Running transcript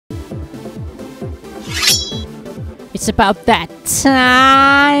It's about that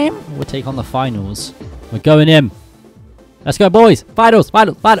time. We'll take on the finals. We're going in. Let's go, boys. Finals. My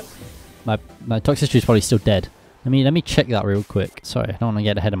toxicity is probably still dead. Let me check that real quick. Sorry, I don't want to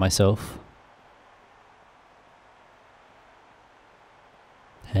get ahead of myself.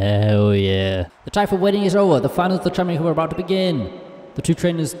 Hell yeah. The time for winning is over. The finals of the champion are about to begin. The two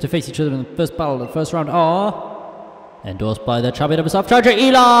trainers to face each other in the first battle of the first round are... endorsed by the champion himself, Judge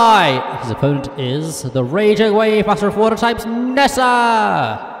Eli! His opponent is the Raging Wave Master of Water types,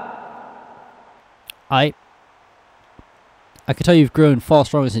 Nessa! I can tell you've grown far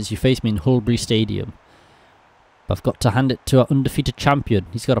stronger since you faced me in Hullbury Stadium. But I've got to hand it to our undefeated champion.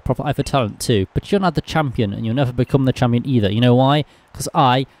 He's got a proper eye for talent too. But you're not the champion, and you'll never become the champion either. You know why? Because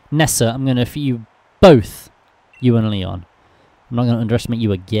I, Nessa, I'm going to defeat you both, you and Leon. I'm not going to underestimate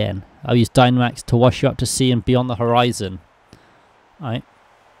you again. I'll use Dynamax to wash you up to sea and beyond the horizon. Alright.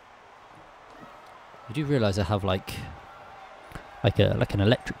 You do realise I have like an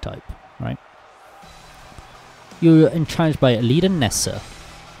electric type, right? You're challenged by leader Nessa.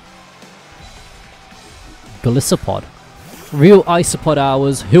 Golisopod. Real Isopod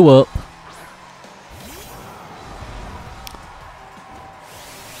hours. Who up?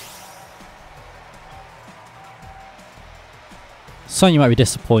 Some you might be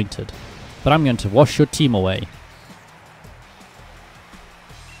disappointed, but I'm going to wash your team away.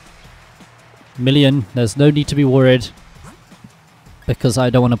 Million, there's no need to be worried because I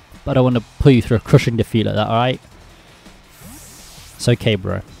don't want to put you through a crushing defeat like that. All right? It's okay,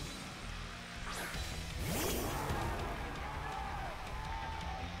 bro.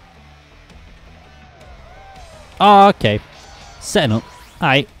 Oh, okay. Setting up. All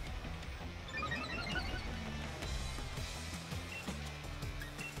right.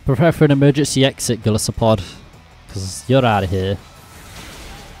 Prepare for an emergency exit, Golisopod, because you're out of here.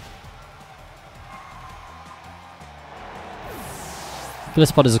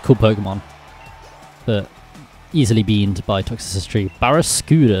 Golisopod is a cool Pokemon, but easily beamed by Toxicity.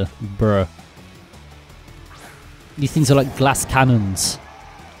 Barraskewda, bruh. These things are like glass cannons.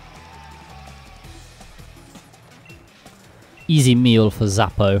 Easy meal for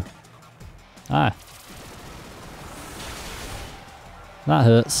Zappo. Ah. That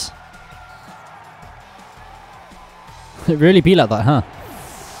hurts. It really be like that, huh?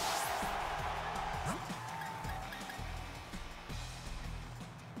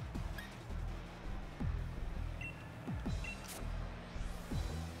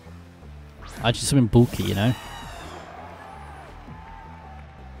 Actually something bulky, you know?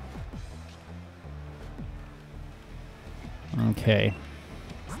 Okay.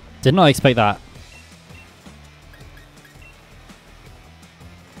 Did not expect that.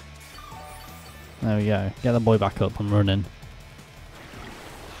 There we go. Get the boy back up. I'm running.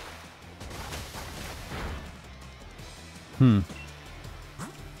 I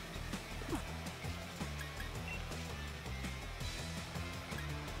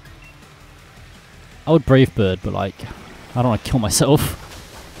would Brave Bird, but like, I don't want to kill myself.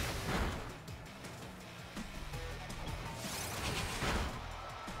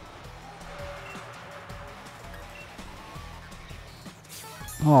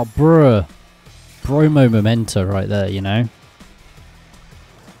 Oh, bruh. Bromo Memento right there, you know?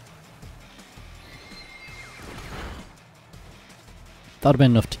 That would have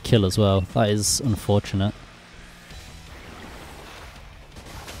been enough to kill as well. That is unfortunate.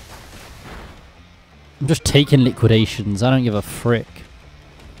 I'm just taking liquidations. I don't give a frick.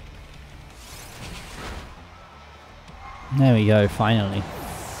 There we go, finally.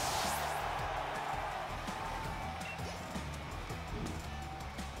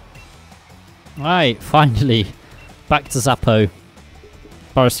 Right, finally. Back to Zappo.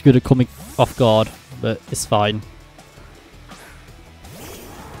 Barraskewda caught me off guard, but it's fine.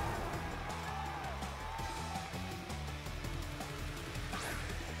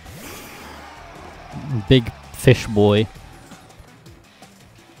 Big fish boy.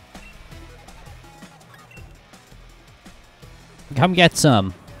 Come get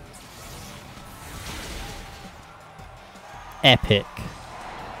some. Epic.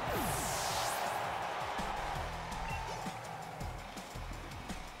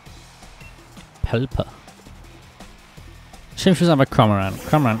 Pelipper. Shame she doesn't have a Cramorant.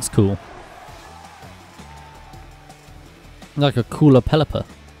 Cramorant's cool. Like a cooler Pelipper.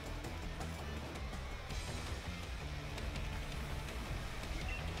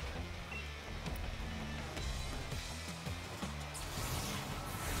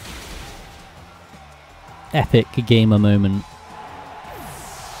 Epic gamer moment.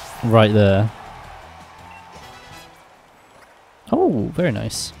 Right there. Oh, very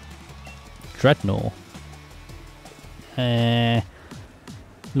nice. Dreadnought.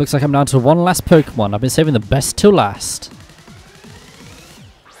 Looks like I'm down to one last Pokemon. I've been saving the best till last.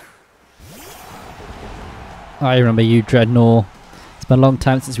 I remember you, Dreadnought. It's been a long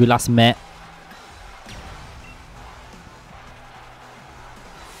time since we last met.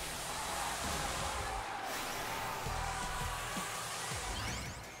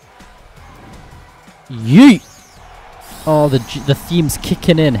 Yeet! Oh, the theme's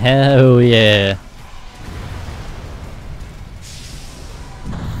kicking in. Hell yeah.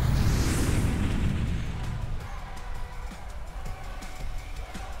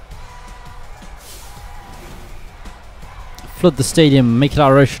 Flood the stadium, make it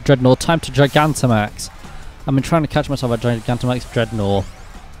our Ocean Dreadnought. Time to Gigantamax. I've been trying to catch myself at Gigantamax Dreadnought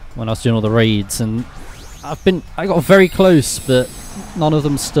when I was doing all the raids, and I got very close, but none of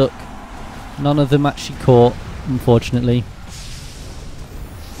them stuck. None of them actually caught, unfortunately.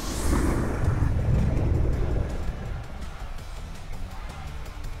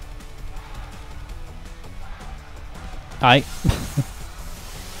 Aye.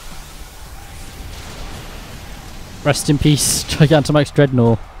 Rest in peace, Gigantamax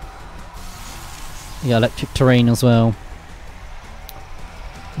Dreadnought. You got electric terrain as well.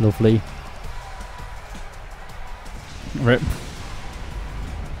 Lovely. Rip.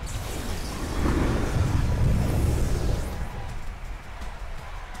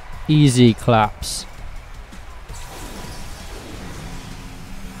 Easy claps.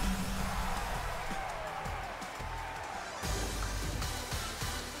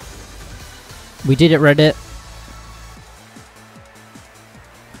 We did it, Reddit.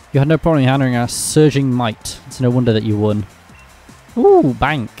 You had no problem handling our surging might. It's no wonder that you won. Ooh,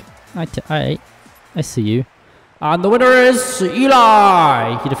 bank. I see you. And the winner is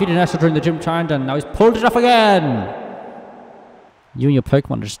Eli! He defeated Nessa during the gym challenge and now he's pulled it off again! You and your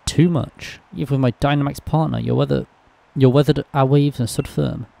Pokemon are just too much. Even with my Dynamax partner, you weathered our waves and stood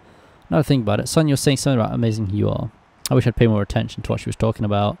firm. Now to think about it, Son, you're saying something about how amazing you are. I wish I'd paid more attention to what she was talking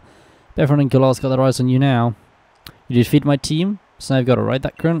about. But everyone in Galar's got their eyes on you now. You defeated my team, so now I've got to ride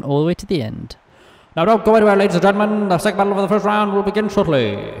that grunt all the way to the end. Now don't go anywhere, ladies and gentlemen. The second battle of the first round will begin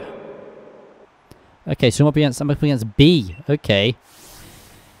shortly. Okay, so I'm up against B. Okay.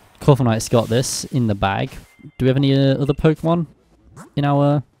 Corviknight's got this in the bag. Do we have any other Pokemon in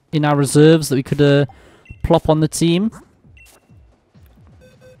our reserves that we could plop on the team?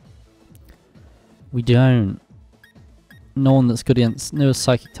 We don't. No one that's good against no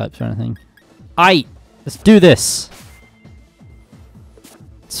psychic types or anything. Aye! Let's do this!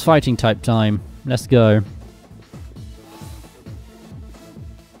 It's fighting type time. Let's go.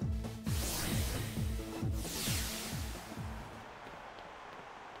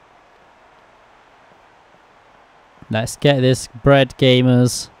 Let's get this bread,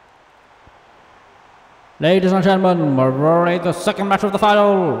 gamers. Ladies and gentlemen, we're already the second match of the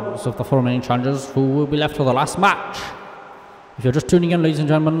finals of the 4 remaining challengers who will be left for the last match. If you're just tuning in, ladies and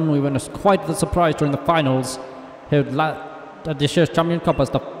gentlemen, we witnessed quite the surprise during the finals. Here at this year's Champion Cup as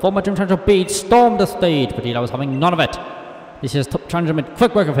the former gym challenger B stormed the stage, but Eli was having none of it. This year's top challenger made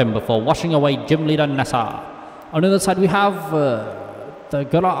quick work of him before washing away gym leader Nessa. On the other side we have the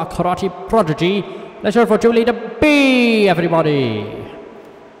Gala Karate Prodigy. Let's hear it for gym leader B, everybody!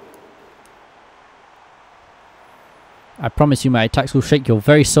 I promise you my attacks will shake your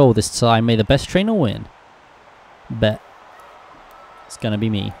very soul this time. May the best trainer win. Bet. It's gonna be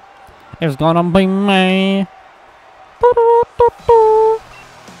me. It's gonna be me.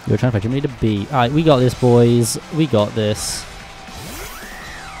 You're trying to fight gym leader B. Alright, we got this, boys. We got this.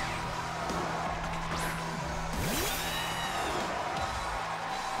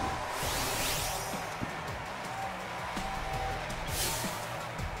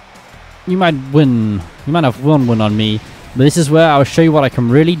 You might win. You might have won one on me, but this is where I'll show you what I can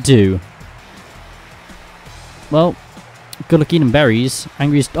really do. Well, good luck eating berries.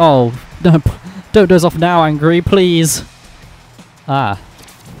 Angry's. Oh, don't doze off now, Angry, please. Ah,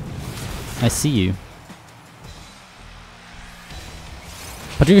 I see you.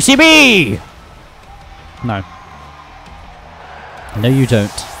 But do you see me? No. No, you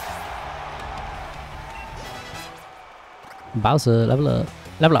don't. Bowser, level up.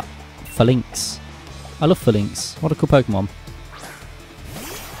 Level up. Phalanx. I love Phalanx. What a cool Pokemon.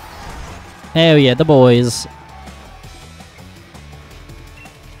 Oh yeah, the boys.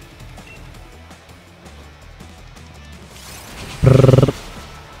 Brrr.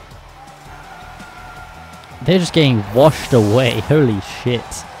 They're just getting washed away. Holy shit.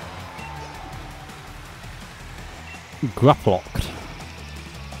 Graplocked.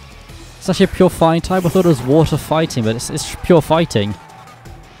 It's actually a pure fighting type. I thought it was water fighting, but it's pure fighting.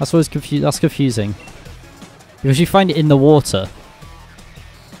 That's confusing. Because you find it in the water.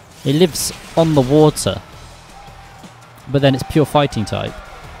 It lives on the water. But then it's pure fighting type.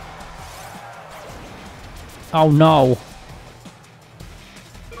 Oh no!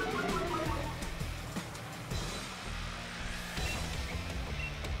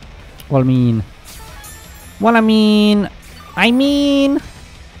 Well, I mean...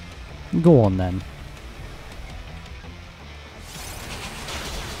 Go on then.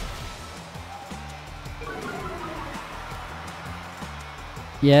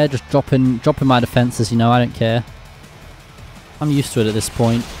 Yeah, just dropping my defences, you know, I don't care. I'm used to it at this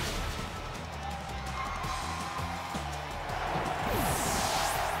point.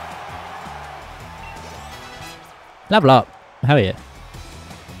 Level up. Hell yeah.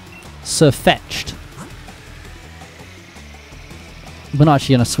 Sir Fetched. We're not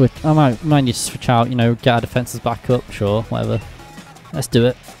actually going to switch. I might need to switch out, you know, get our defences back up. Sure, whatever. Let's do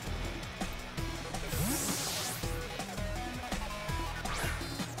it.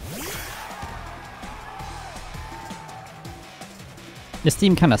 This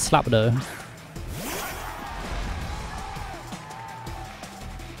team kind of slapped though.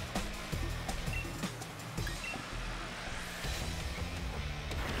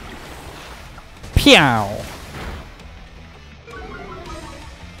 Pew!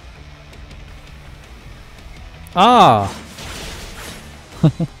 Ah!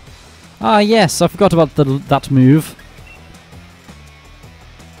 Ah yes, I forgot about that move.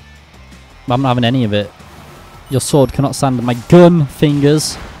 I'm not having any of it. Your sword cannot stand my gun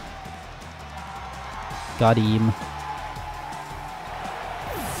fingers. Got him.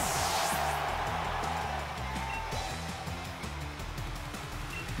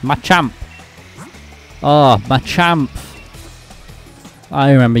 My champ. Oh, my champ.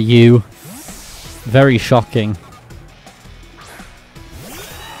 I remember you. Very shocking.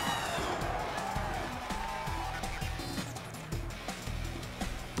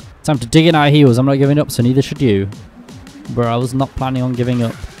 Time to dig in our heels. I'm not giving up, so neither should you. But I was not planning on giving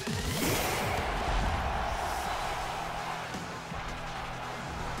up.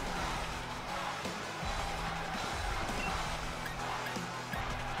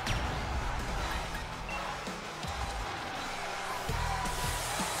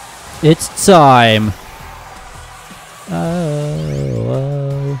 It's time.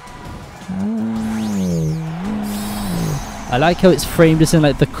 I like how it's framed as in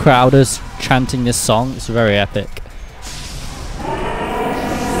like the crowders chanting this song. It's very epic.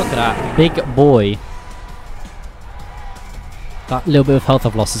 Look at that big boy. That little bit of health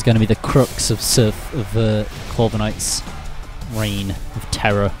I've lost is going to be the crux of Corviknight's reign of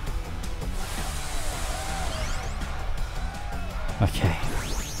terror. Okay.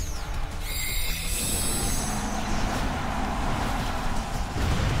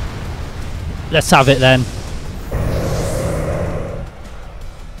 Let's have it then.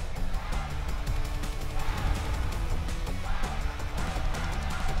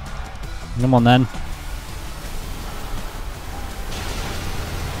 Come on then.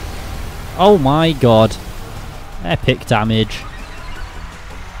 Oh my god. Epic damage.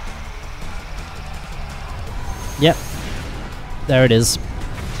 Yep. There it is.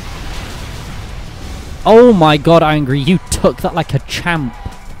 Oh my god, Angry, you took that like a champ.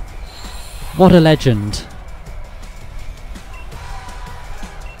 What a legend.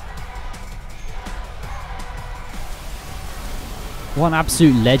 What an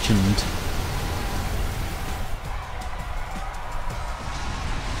absolute legend.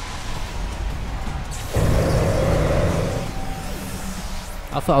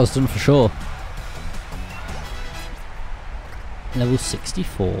 I thought I was done for sure. Level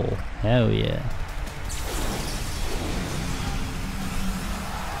 64. Hell yeah.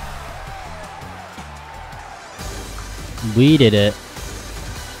 We did it.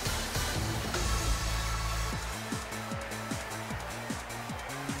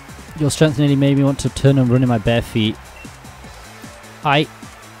 Your strength nearly made me want to turn and run in my bare feet.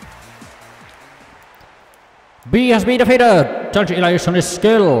 B has been defeated! Congratulations on his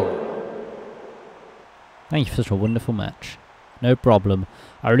skill! Thank you for such a wonderful match. No problem.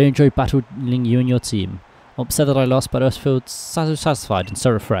 I really enjoyed battling you and your team. I'm upset that I lost, but I feel so satisfied and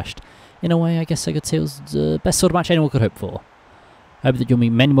so refreshed. In a way, I guess I could say it was the best sort of match anyone could hope for. I hope that you'll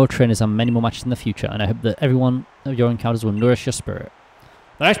meet many more trainers and many more matches in the future, and I hope that every one of your encounters will nourish your spirit.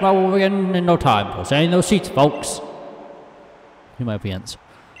 The next match will begin in no time. So stay in those seats, folks. Who am I up against?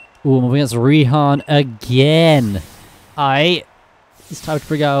 Ooh, I'm up against Rihan again. It's time to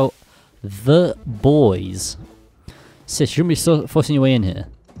bring out the boys. Sis, you shouldn't be still forcing your way in here.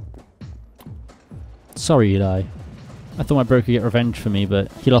 Sorry, Eli. I thought my bro could get revenge for me,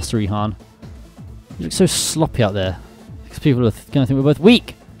 but he lost to Rihan. You look so sloppy out there. Because people are going to think we're both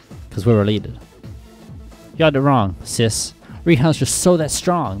weak. Because we're related. You had it wrong, sis. Rihan's just so that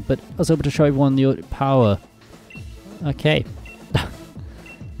strong, but I was able to show everyone the power. Okay.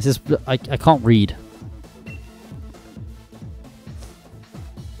 This is... I can't read.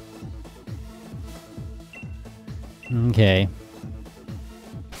 Okay.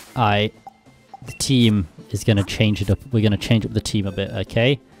 The team is going to change it up. We're going to change up the team a bit,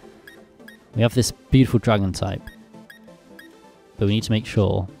 okay? We have this beautiful dragon type. But we need to make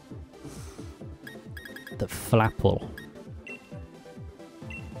sure that Flapple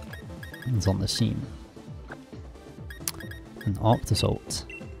is on the team. And Arctozolt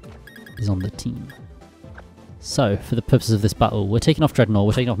is on the team. So, for the purposes of this battle, we're taking off Dreadnought,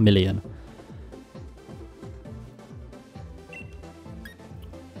 we're taking off Million.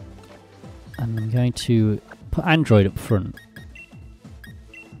 And I'm going to put Android up front.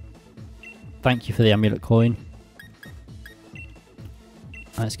 Thank you for the amulet coin.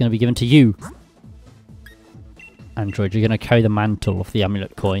 And it's going to be given to you. Android, you're going to carry the mantle of the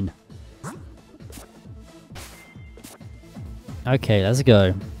amulet coin. Okay, let's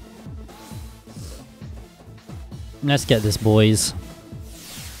go. Let's get this, boys.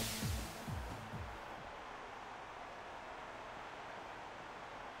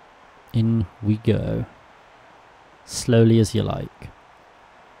 In we go. Slowly as you like.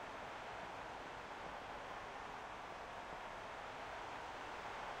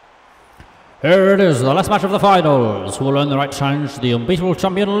 Here it is, the last match of the finals. Who will earn the right to challenge the unbeatable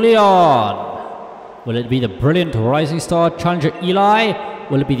champion Leon? Will it be the brilliant rising star challenger Eli?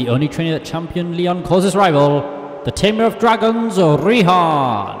 Will it be the only trainer that champion Leon calls his rival? The tamer of dragons,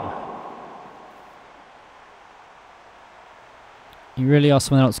 Rihan? You really are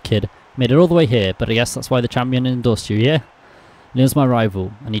someone else, kid. Made it all the way here, but I guess that's why the champion endorsed you, yeah? Leon's my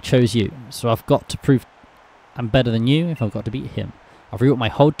rival, and he chose you. So I've got to prove I'm better than you if I've got to beat him. I've rebuilt my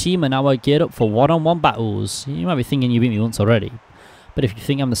whole team and now we're geared up for one-on-one battles. You might be thinking you beat me once already. But if you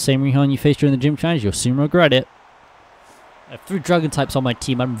think I'm the same Rihan you faced during the gym challenge, you'll soon regret it. I have 3 dragon types on my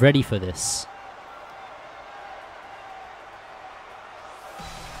team. I'm ready for this.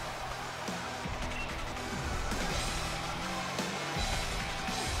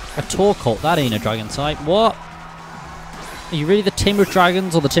 A Torkoal, that ain't a dragon type. What? Are you really the tamer of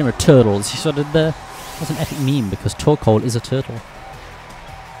dragons or the tamer of turtles? You sort of there. That's an epic meme because Torkoal is a turtle.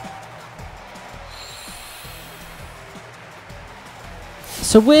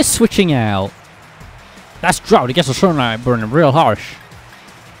 So we're switching out. That's drought. It gets the sunlight burning real harsh.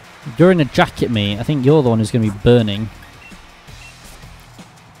 You're in a jacket, me. I think you're the one who's going to be burning.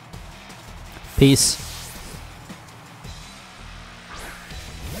 Peace.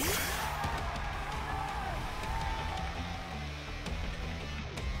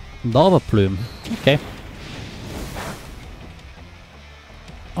 Lava plume. Okay.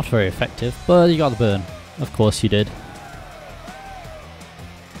 Not very effective, but you got the burn. Of course you did.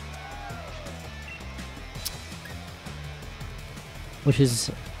 Which is...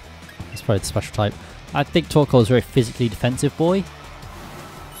 that's probably the special type. I think Torkoal is a very physically defensive boy.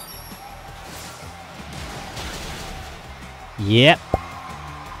 Yep.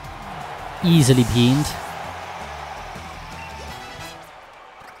 Easily beamed.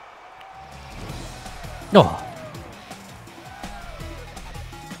 Oh.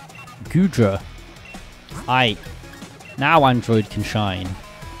 Gudra. Aye. Now Android can shine.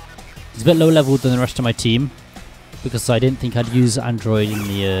 He's a bit low leveled than the rest of my team, because I didn't think I'd use Android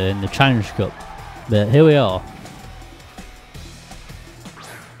in the Challenge Cup. But here we are.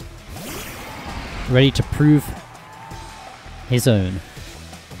 Ready to prove his own.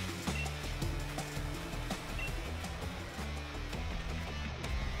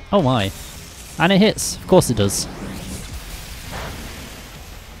 Oh my. And it hits. Of course it does.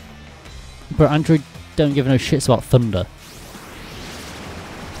 But Android don't give no shits about thunder.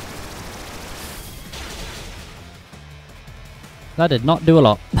 That did not do a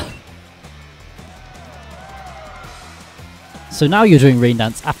lot. So now you're doing rain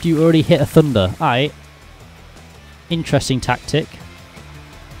dance after you already hit a thunder. Alright. Interesting tactic.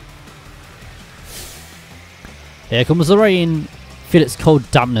 Here comes the rain. Feel its cold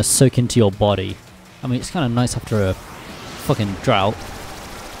dampness soak into your body. I mean, it's kind of nice after a fucking drought.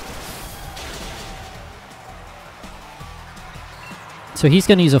 So he's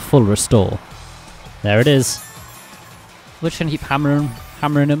going to use a full restore. There it is. We're just going to keep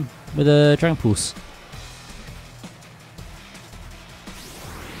hammering him with a Dragon Pulse.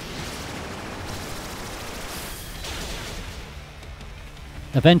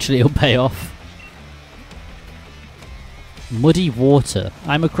 Eventually it'll pay off. Muddy water.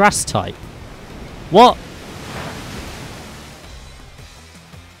 I'm a grass type. What?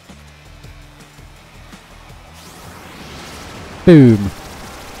 Boom.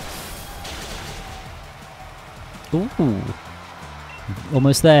 Ooh.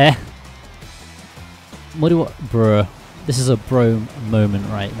 Almost there. What do I... Bruh. This is a bro moment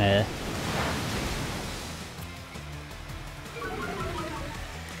right there.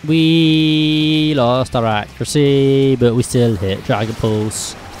 We lost our accuracy, but we still hit Dragon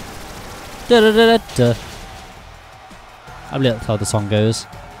Pulse. Da da da da da. I believe that's how the song goes.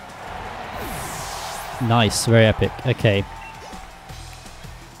 Nice, very epic. Okay.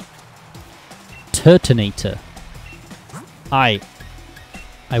 Turtonator. I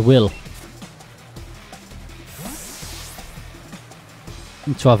will.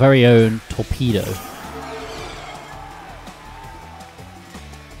 Into our very own torpedo.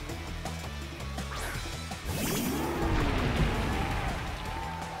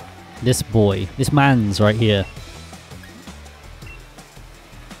 This boy, this man's right here.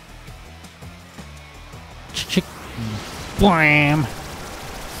 Chick, blam.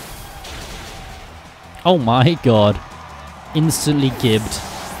 Oh my god. Instantly gibbed.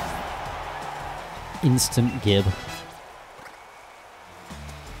 Instant gib.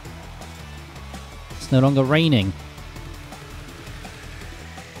 It's no longer raining.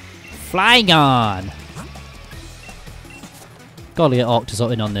 Flygon! Gotta get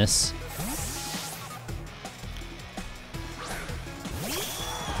Octozot in on this.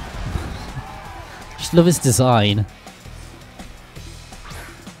 Just love his design.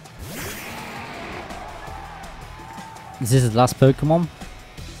 Is this his last Pokemon?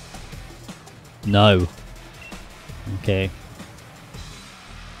 No. Okay.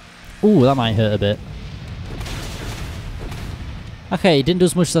 Ooh, that might hurt a bit. Okay, it didn't do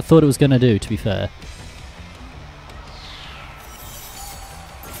as much as I thought it was going to do, to be fair.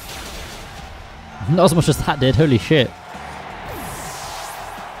 Not as much as that did, holy shit.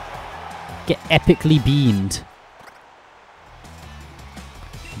 Get epically beamed.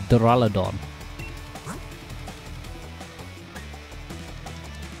 Duraludon.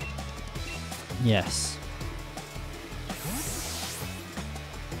 Yes.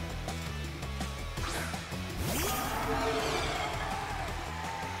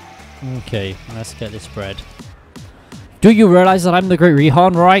 Okay, let's get this bread. Do you realize that I'm the great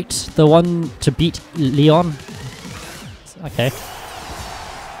Rihan, right? The one to beat Leon? Okay.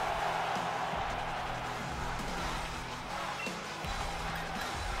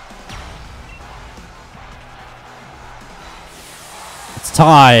 It's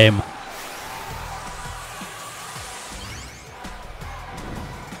time!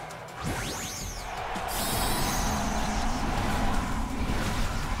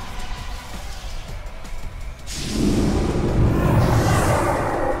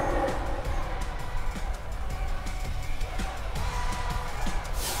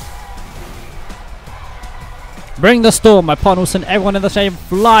 Bring the storm! My partner will send everyone in the same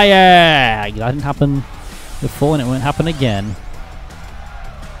flag! That didn't happen before and it won't happen again.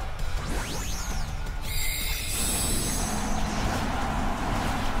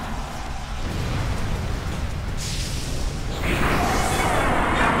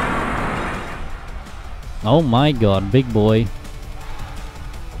 Oh my god, big boy.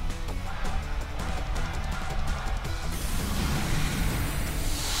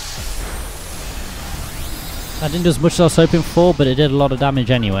 I didn't do as much as I was hoping for, but it did a lot of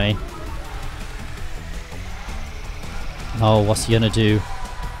damage anyway. Oh, what's he gonna do?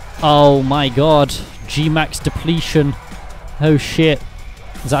 Oh my god. G-Max depletion. Oh shit.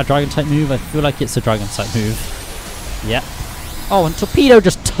 Is that a dragon type move? I feel like it's a dragon type move. Yep. Oh, and Torpedo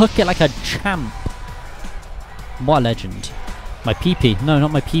just took it like a champ. What a legend. My PP. No,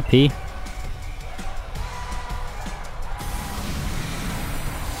 not my PP.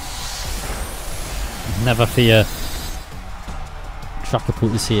 Never fear.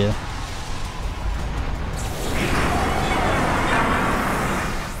 Trackapult is here.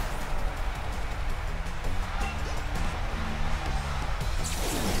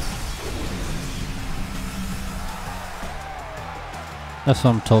 That's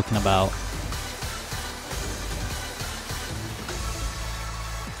what I'm talking about.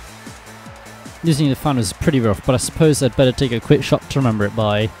 Using the fan is pretty rough, but I suppose I'd better take a quick shot to remember it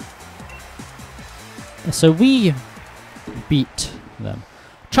by. So we beat them.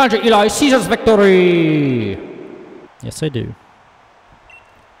 Challenger Eli Caesar's victory! Yes, I do.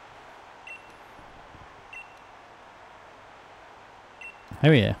 Oh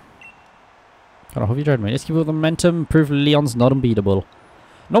yeah. God, I hope you enjoyed me. Let's keep up the momentum. Prove Leon's not unbeatable.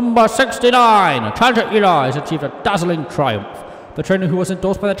 Number 69! Challenger Eli has achieved a dazzling triumph. The trainer who was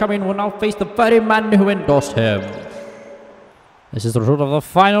endorsed by the champion will now face the very man who endorsed him. This is the result of the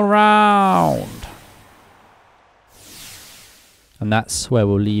final round. And that's where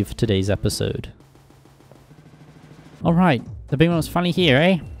we'll leave today's episode. Alright, the big one's finally here,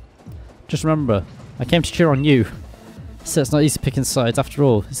 eh? Just remember, I came to cheer on you. So it's not easy picking sides. After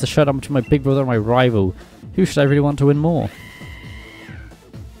all, it's a showdown between my big brother and my rival. Who should I really want to win more?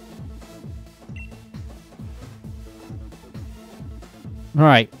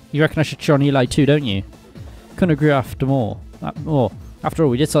 Alright, you reckon I should cheer on Eli too, don't you? Couldn't agree after more. After all,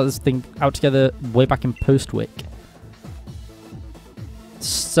 we did sort this thing out together way back in Postwick.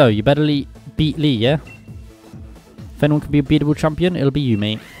 So, you better beat Lee, yeah? If anyone can be a beatable champion, it'll be you,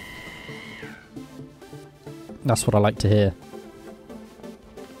 mate. That's what I like to hear.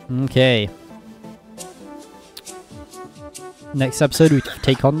 Okay. Next episode, we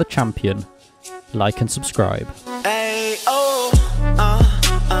take on the champion. Like and subscribe. Hey, oh,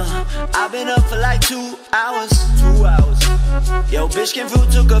 I've been up for like 2 hours. 2 hours. Yo, bitch came through,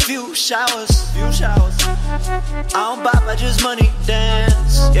 took a few showers. I don't bop, I just money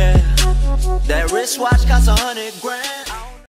dance. Yeah, that wristwatch costs 100 grand.